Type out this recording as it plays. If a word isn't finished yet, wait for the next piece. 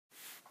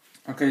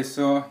Okay,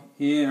 so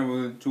here I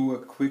will do a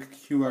quick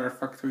QR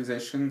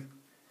factorization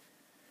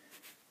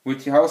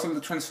with the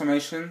household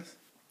transformations,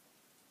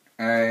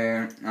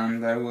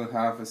 and I will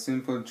have a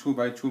simple 2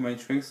 by 2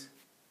 matrix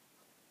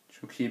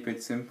to keep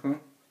it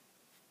simple.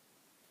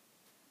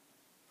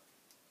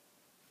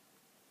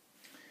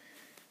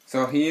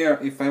 So here,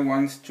 if I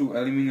want to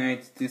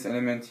eliminate this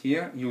element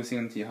here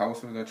using the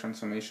household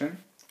transformation,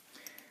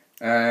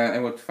 I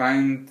would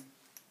find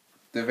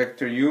the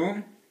vector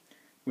u,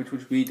 which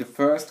would be the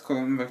first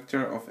column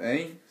vector of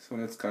A. So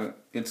let's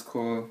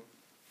call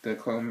the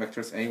column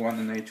vectors A1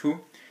 and A2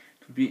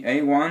 to be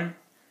A1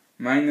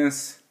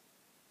 minus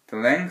the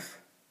length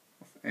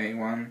of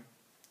A1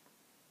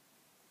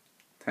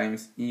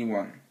 times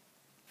E1.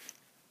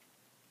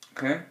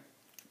 Okay?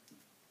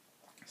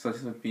 So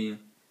this would be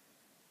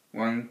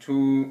 1,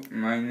 2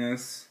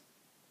 minus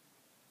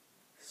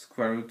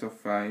square root of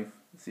 5,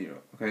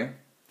 0. Okay?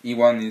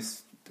 E1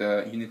 is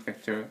the unit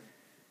vector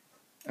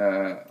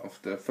of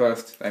the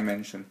first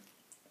dimension.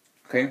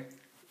 Okay?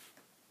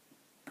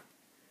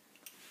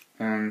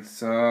 And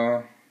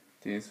so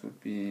this would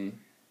be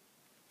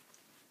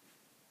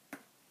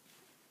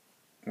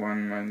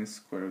 1 minus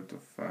square root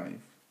of 5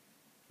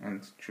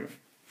 and 2.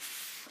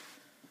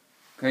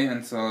 Okay,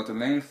 and so the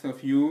length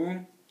of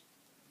u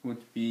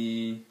would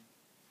be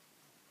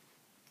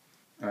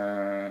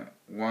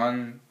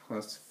 1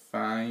 plus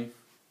 5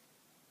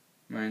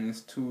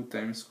 minus 2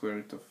 times square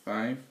root of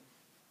 5.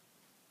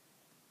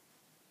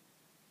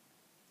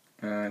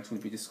 It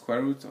would be the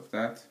square root of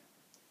that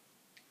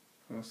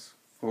plus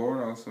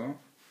 4 also.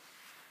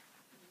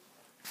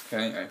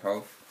 Okay, I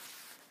hope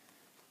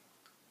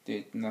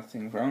did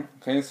nothing wrong.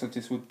 Okay, so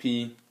this would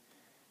be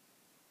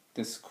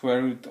the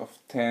square root of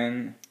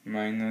 10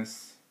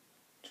 minus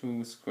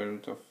 2 square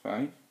root of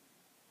 5.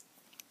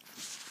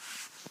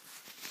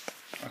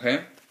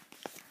 Okay,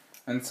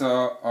 and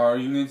so our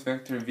unit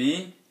vector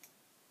v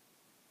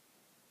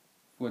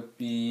would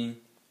be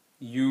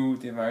u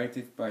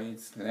divided by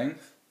its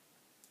length.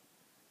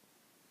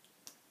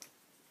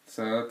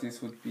 So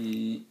this would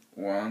be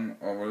 1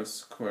 over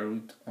square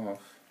root of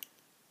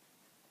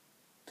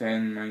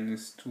 10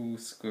 minus 2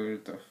 square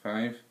root of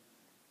 5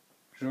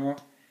 rho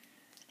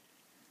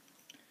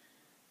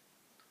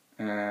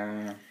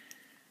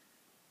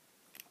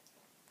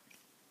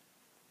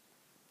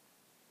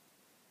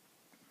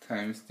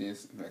times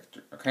this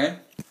vector. Okay?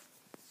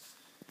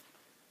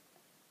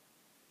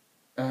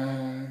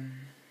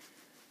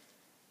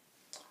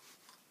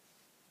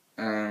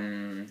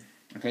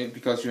 Okay,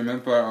 because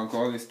remember our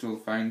goal is to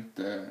find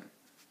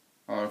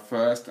our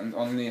first and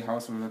only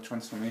household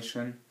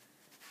transformation,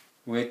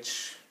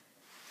 which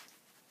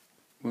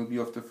will be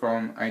of the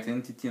form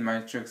identity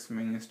matrix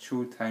minus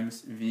 2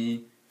 times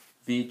v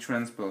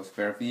transpose,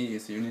 where v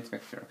is a unit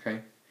vector.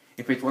 Okay,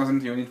 if it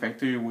wasn't a unit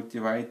vector, you would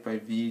divide by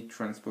v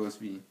transpose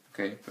v.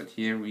 Okay, but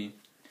here we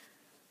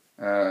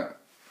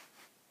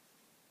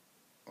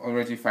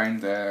already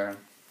find the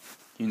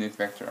unit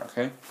vector.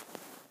 Okay,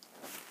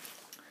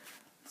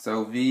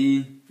 so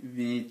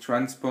v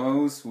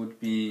transpose would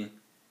be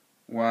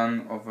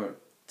 1 over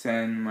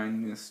 10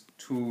 minus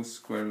 2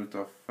 square root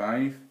of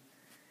 5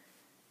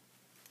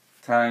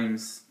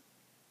 times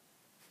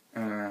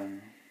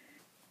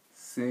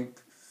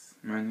 6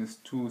 minus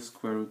 2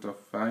 square root of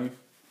 5.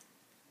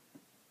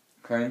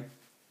 Okay,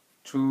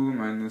 2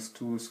 minus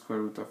 2 square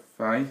root of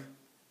 5.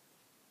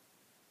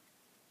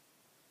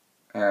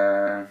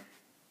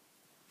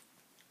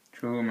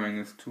 2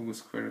 minus 2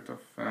 square root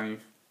of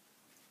 5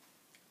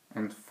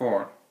 and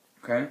 4.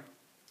 Okay,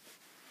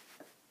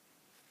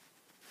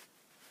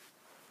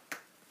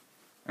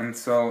 and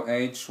so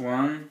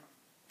h1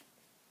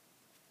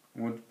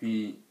 would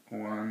be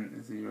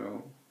 1,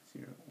 0,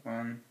 0,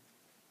 1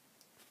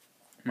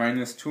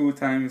 minus 2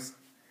 times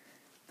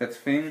that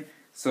thing.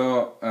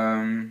 So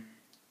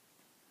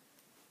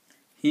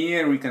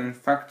here we can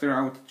factor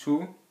out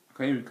 2.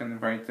 Okay, we can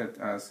write that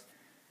as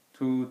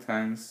 2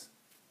 times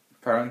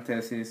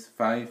parenthesis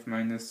 5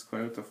 minus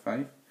square root of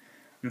 5.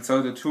 And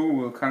so the 2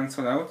 will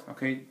cancel out.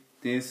 Okay,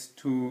 this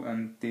 2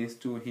 and this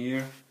 2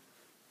 here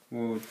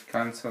would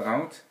cancel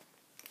out.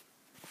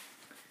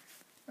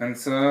 And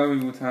so we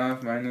would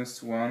have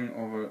minus 1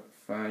 over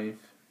 5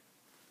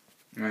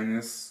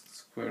 minus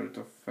square root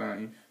of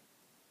 5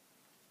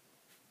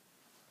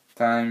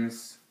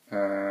 times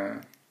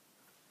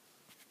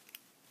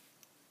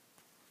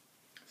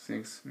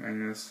 6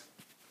 minus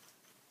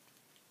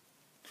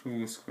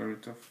 2 square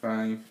root of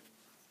 5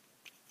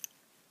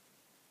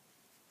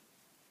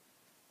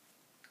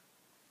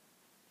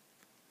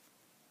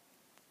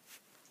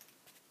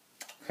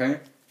 okay.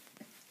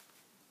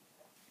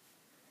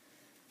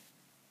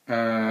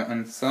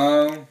 And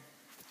so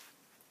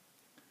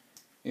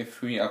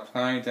if we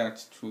apply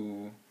that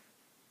to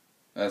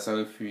so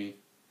if we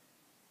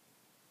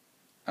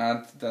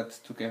add that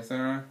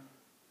together,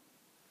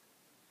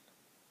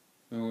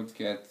 we would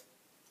get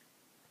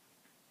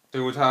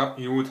you would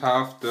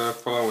have the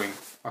following.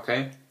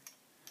 Okay,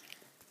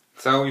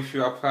 so if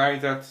you apply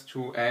that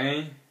to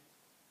A,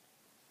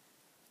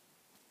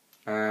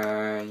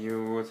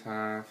 you would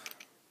have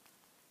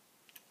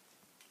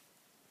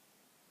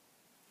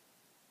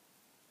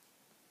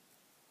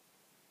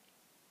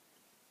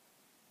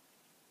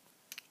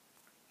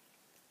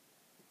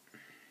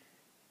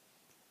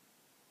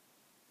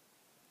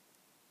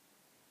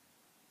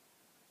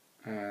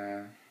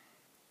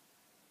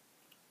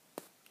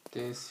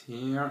this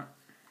here.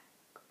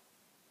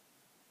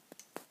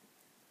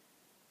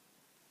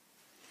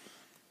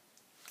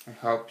 I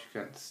hope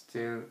you can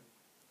still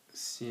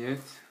see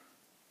it.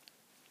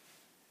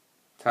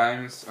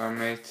 Times our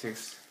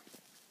matrix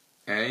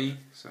A,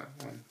 so 1,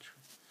 2,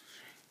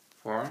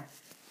 3, 4.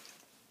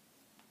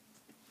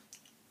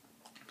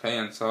 Okay,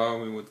 and so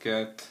we would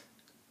get.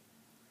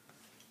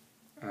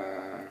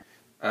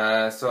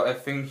 So I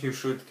think you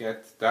should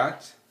get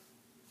that,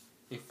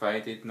 if I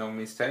did no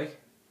mistake.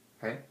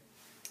 Okay,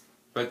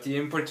 but the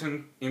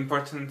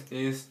important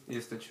is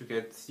that you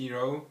get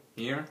 0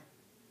 here.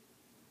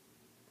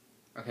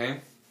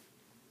 Okay,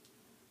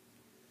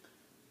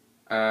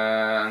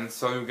 and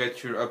so you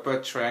get your upper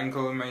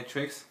triangle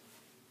matrix.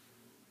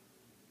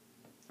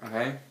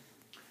 Okay,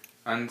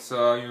 and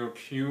so your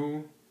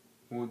Q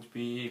would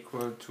be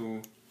equal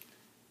to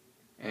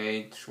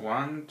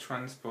H1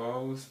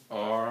 transpose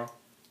or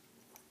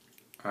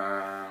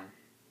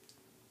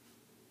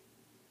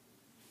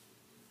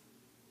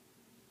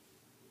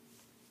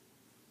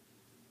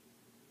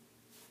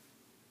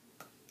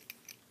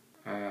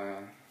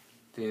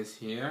this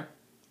here.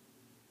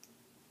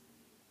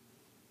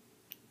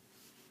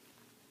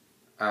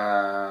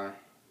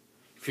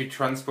 If you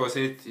transpose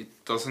it,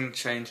 it doesn't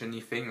change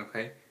anything,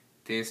 okay?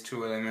 These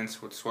two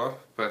elements would swap,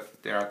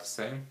 but they are the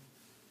same.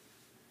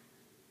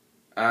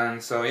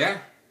 And so yeah,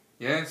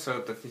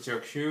 so that is your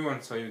Q,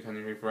 and so you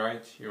can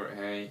rewrite your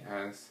A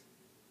as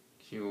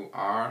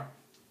QR.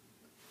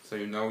 So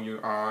you know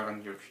your R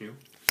and your Q.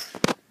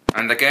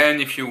 And again,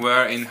 if you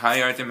were in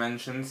higher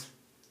dimensions,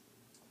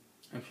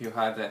 if you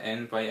had an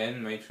n by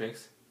n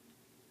matrix,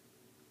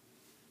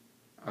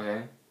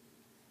 okay,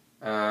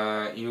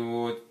 you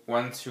would,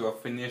 once you are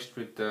finished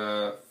with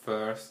the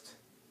first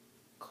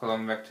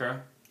column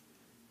vector,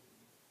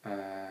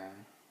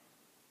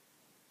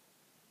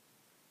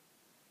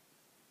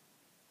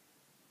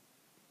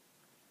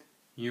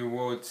 you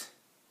would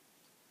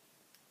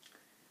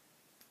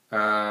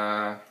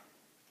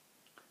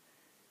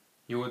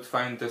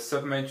find the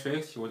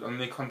submatrix. You would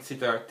only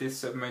consider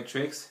this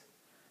submatrix,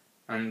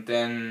 and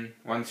then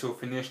once you're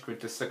finished with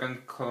the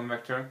second column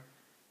vector,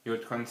 you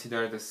would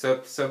consider the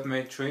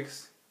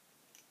submatrix,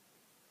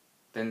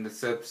 then the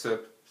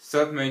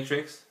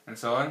submatrix, and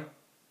so on.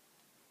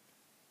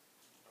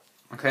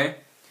 Okay,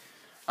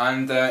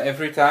 and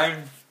every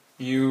time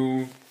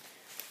your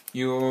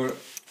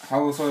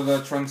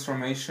householder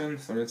transformation,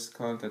 so let's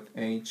call that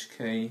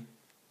HK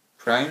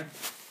prime.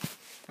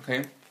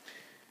 Okay,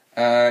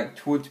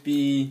 it would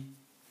be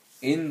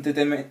in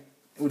the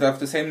would have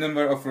the same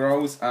number of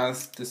rows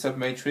as the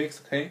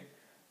submatrix. Okay,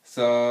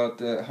 so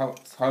the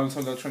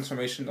householder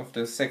transformation of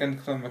the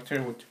second column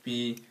vector would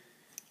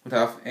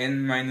have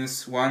n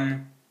minus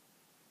 1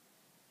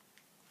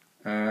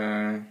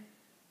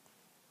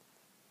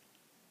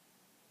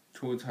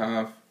 would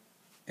have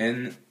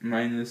n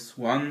minus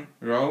 1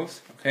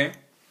 rows. Okay,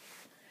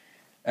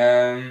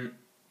 and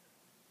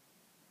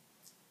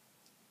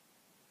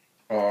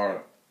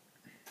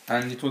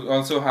it would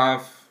also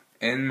have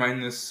n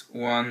minus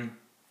 1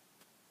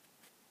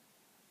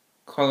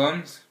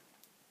 columns,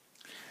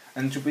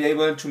 and to be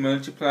able to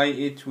multiply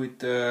it with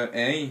the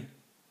A,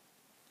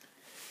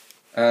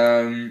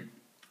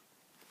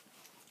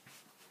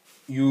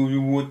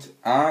 you would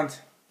add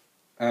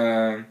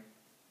a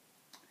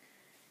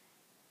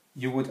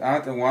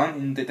 1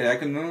 in the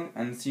diagonal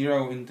and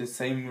 0 in the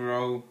same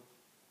row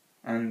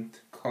and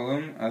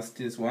column as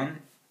this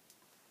one,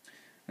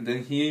 and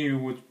then here you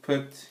would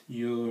put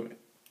your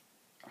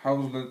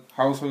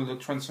householder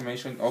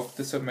transformation of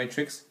the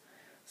submatrix,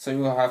 so you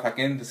will have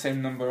again the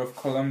same number of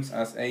columns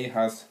as A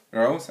has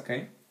rows.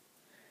 Okay,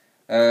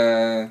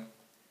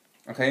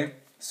 okay,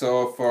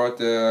 so for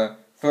the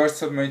first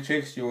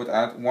submatrix you would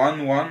add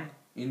 1 1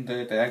 in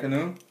the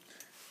diagonal.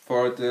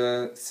 For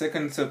the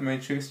second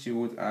submatrix you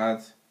would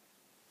add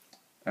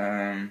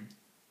 2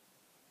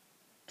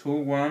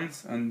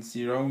 1s and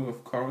 0,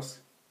 of course,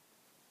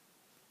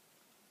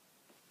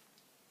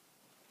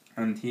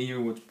 and here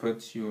you would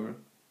put your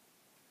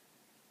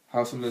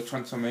householder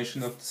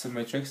transformation of the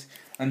submatrix,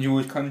 and you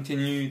would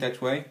continue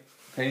that way,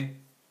 okay,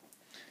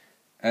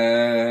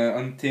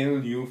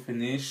 until you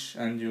finish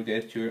and you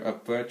get your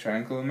upper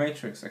triangle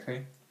matrix.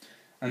 Okay,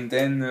 and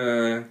then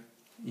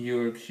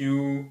your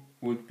Q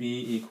would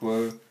be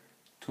equal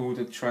to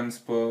the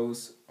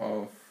transpose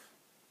of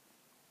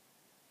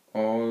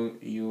all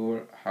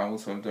your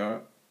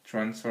householder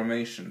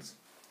transformations.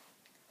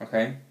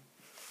 Okay,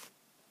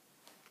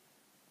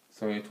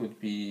 so it would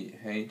be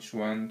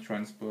H1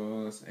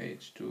 transpose,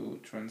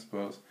 H2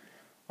 transpose,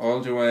 all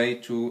the way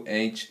to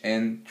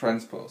Hn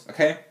transpose.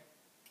 Okay,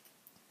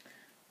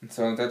 and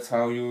so that's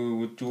how you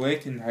would do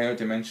it in higher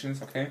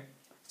dimensions. Okay,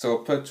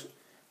 so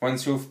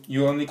once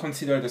you only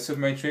consider the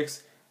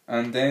submatrix,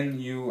 and then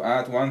you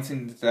add 1s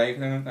in the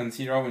diagonal and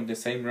 0 in the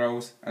same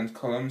rows and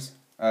columns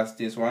as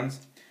these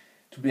ones,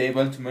 to be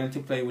able to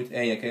multiply with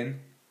A again.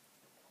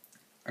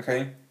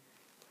 Okay,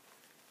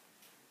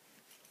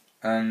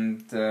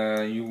 and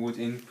you would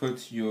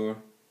input your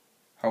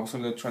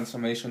Haushalder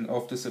transformation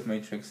of the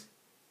submatrix.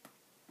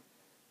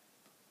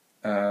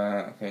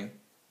 Okay,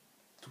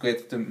 to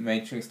get the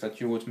matrix that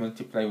you would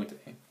multiply with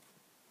A.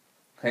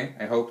 Okay,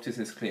 I hope this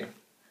is clear.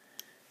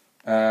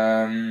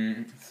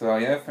 So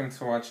yeah, thanks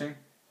for watching.